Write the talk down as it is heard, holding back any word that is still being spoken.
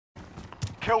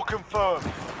Kill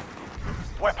confirmed.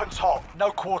 Weapons hot,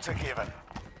 no quarter given.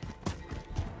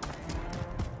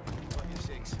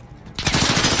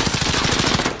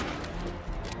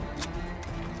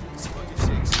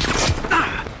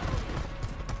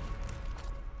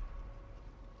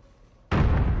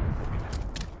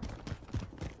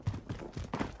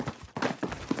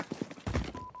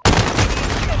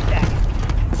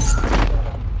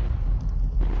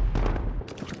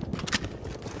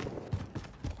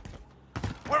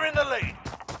 We're in the lead.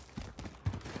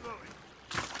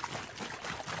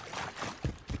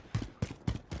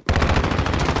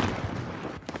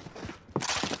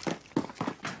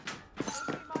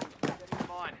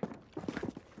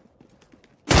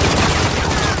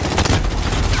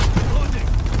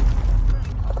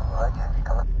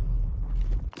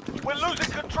 We're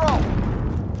losing control.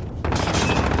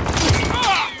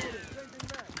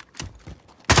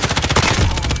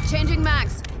 Changing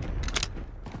mags.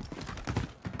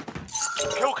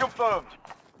 Kill confirmed.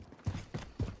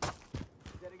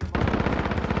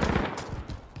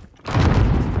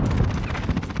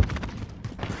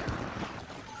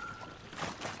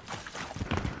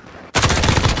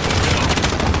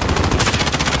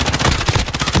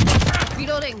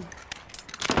 Reloading.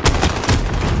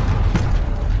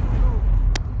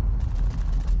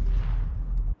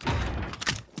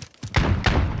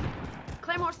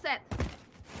 Claymore set.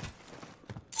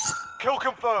 Kill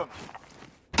confirmed.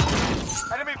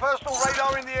 Enemy personal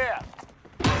radar in the air.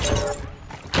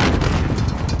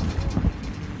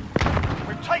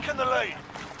 We've taken the lead.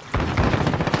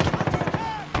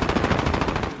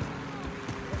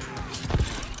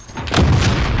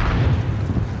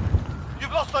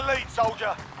 You've lost the lead,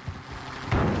 soldier.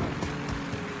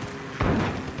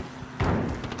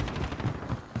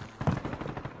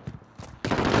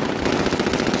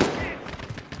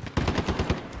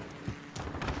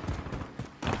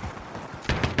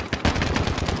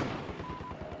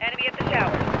 Enemy at the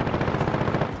tower.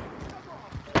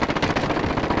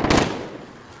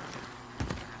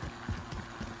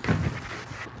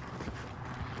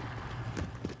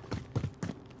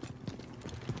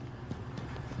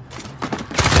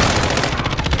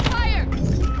 Fire!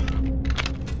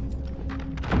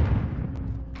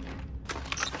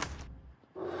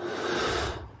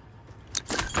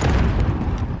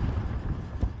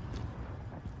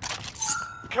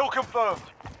 Kill confirmed.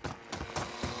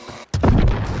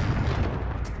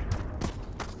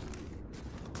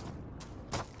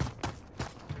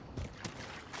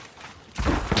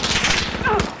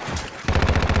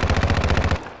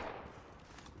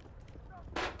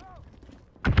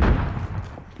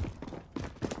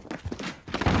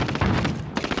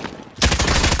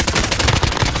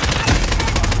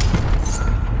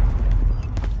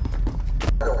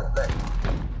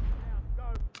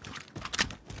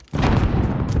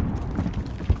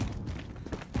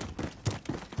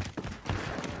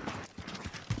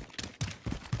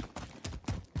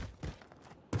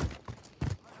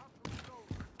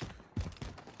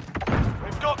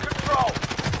 We've got control.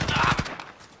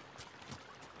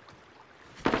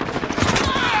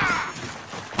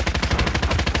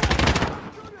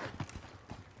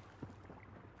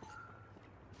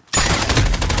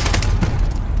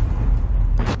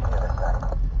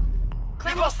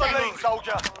 You've lost the lead,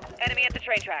 soldier. Enemy at the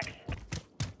train tracks.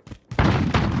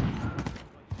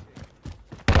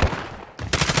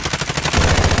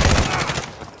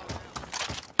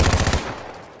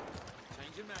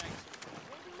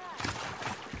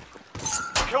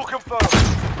 Kill confirmed.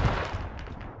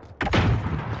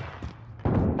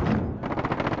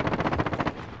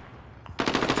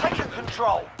 Taking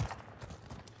control.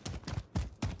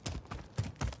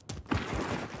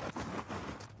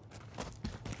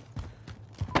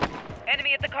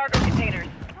 Enemy at the cargo containers.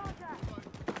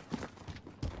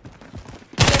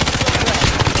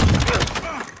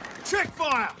 Check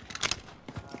fire.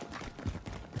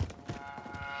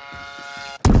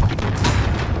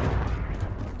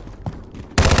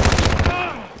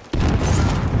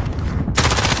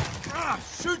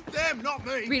 Shoot them, not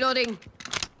me. Reloading.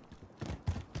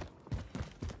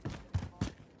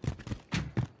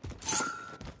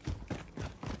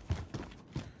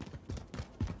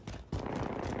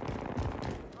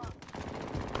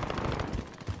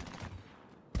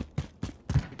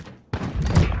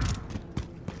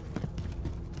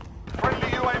 Friendly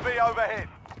UAV overhead.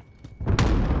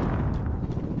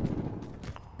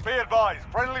 Be advised,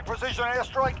 friendly precision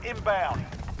airstrike inbound.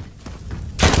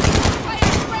 Fire!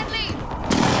 Friendly!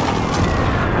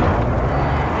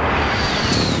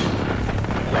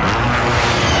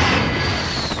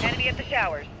 Enemy at the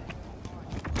showers.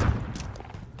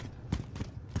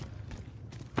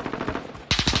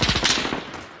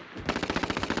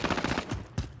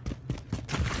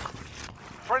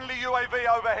 Friendly UAV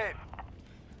overhead.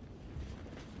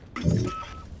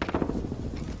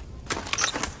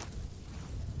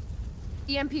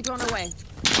 EMP drone away.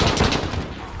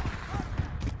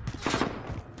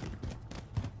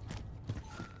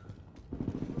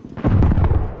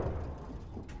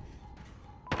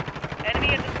 Enemy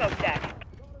at the smokestack.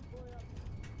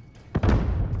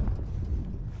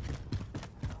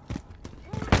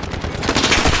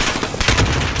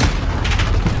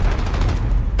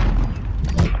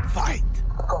 Fight!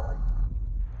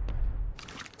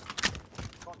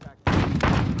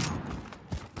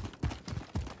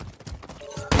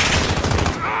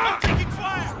 Taking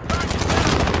fire!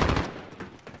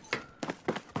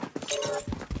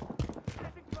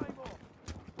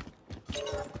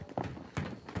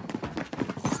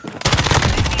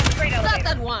 Freight Got elevator.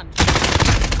 that one.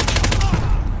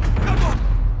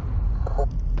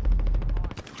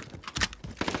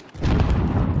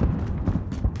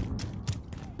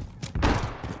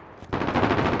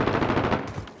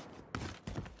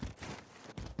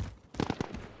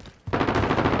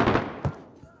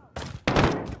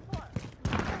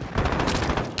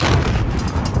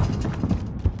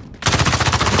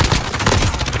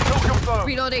 Kill confirmed.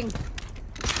 Reloading.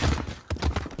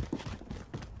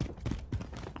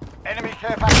 Enemy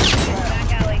care package inbound.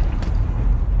 Back alley.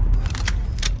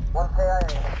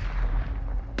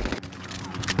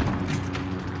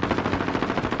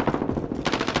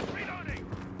 Reloading.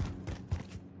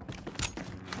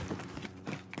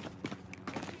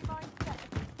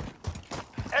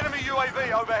 Enemy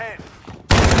UAV overhead.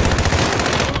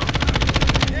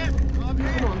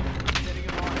 Come on.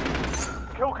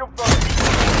 Kill confirmed.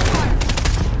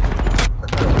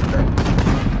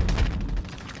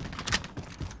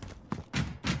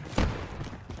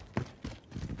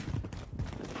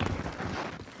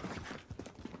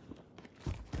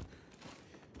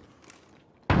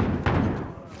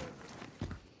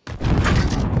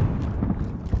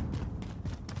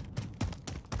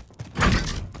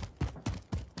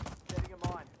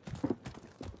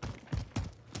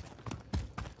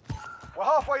 We're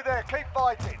halfway there. Keep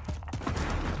fighting.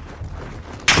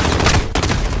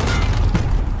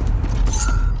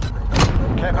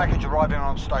 Care package arriving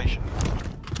on station.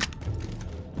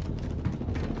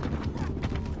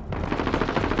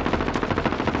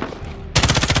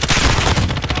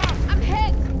 I'm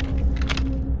hit.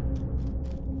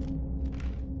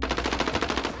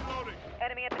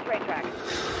 Enemy at the train track.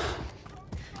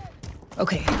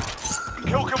 Okay.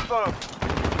 Kill confirmed.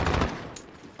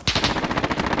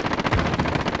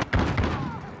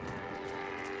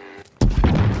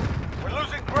 We're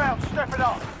losing ground. Step it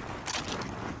up.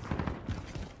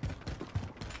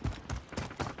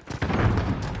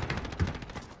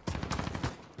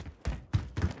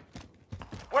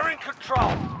 We're in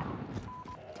control.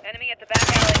 Enemy at the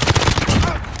back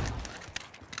alley.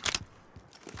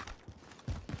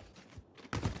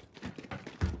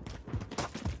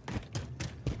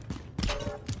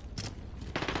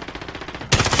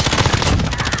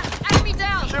 Enemy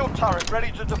down. Shield turret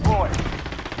ready to deploy.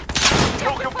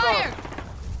 Kill Captain confirmed. fire.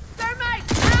 Thermite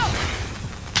out.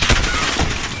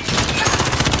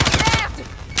 Left.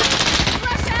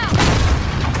 Flash out.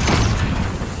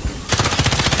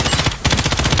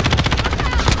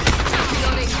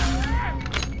 Reloading.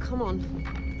 Come on.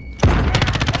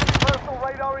 Personal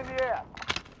radar in the air.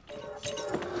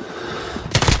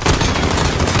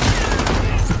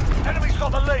 Enemy's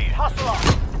got the lead. Hustle up.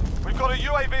 We've got a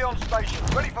UAV on station,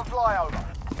 ready for flyover.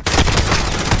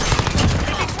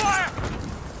 Taking fire!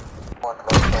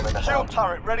 Shield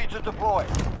turret ready to deploy.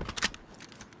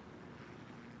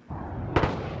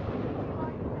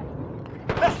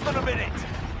 Less than a minute.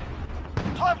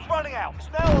 Time's running out. It's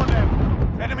now or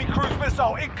never. Enemy cruise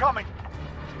missile incoming.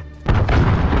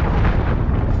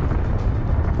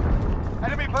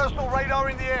 Enemy personal radar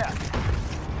in the air.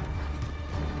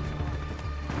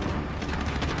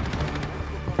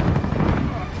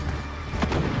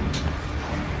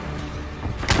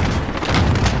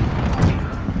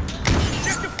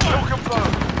 Kill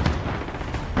confirmed.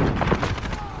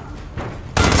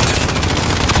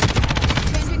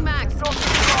 Changing max. Got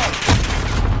control.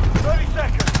 30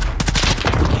 seconds.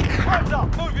 Hands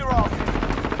up. Move your ass.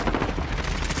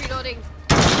 Reloading.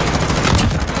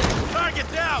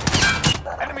 Target down!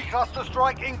 Enemy cluster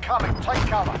strike incoming. Take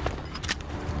cover.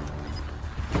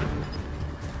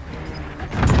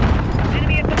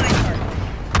 Enemy at the mine cart.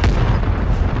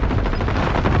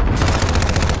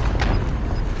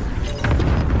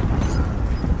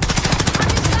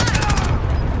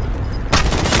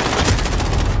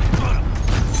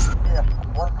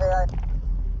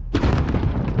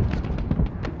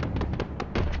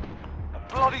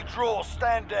 Bloody draw.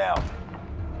 Stand down.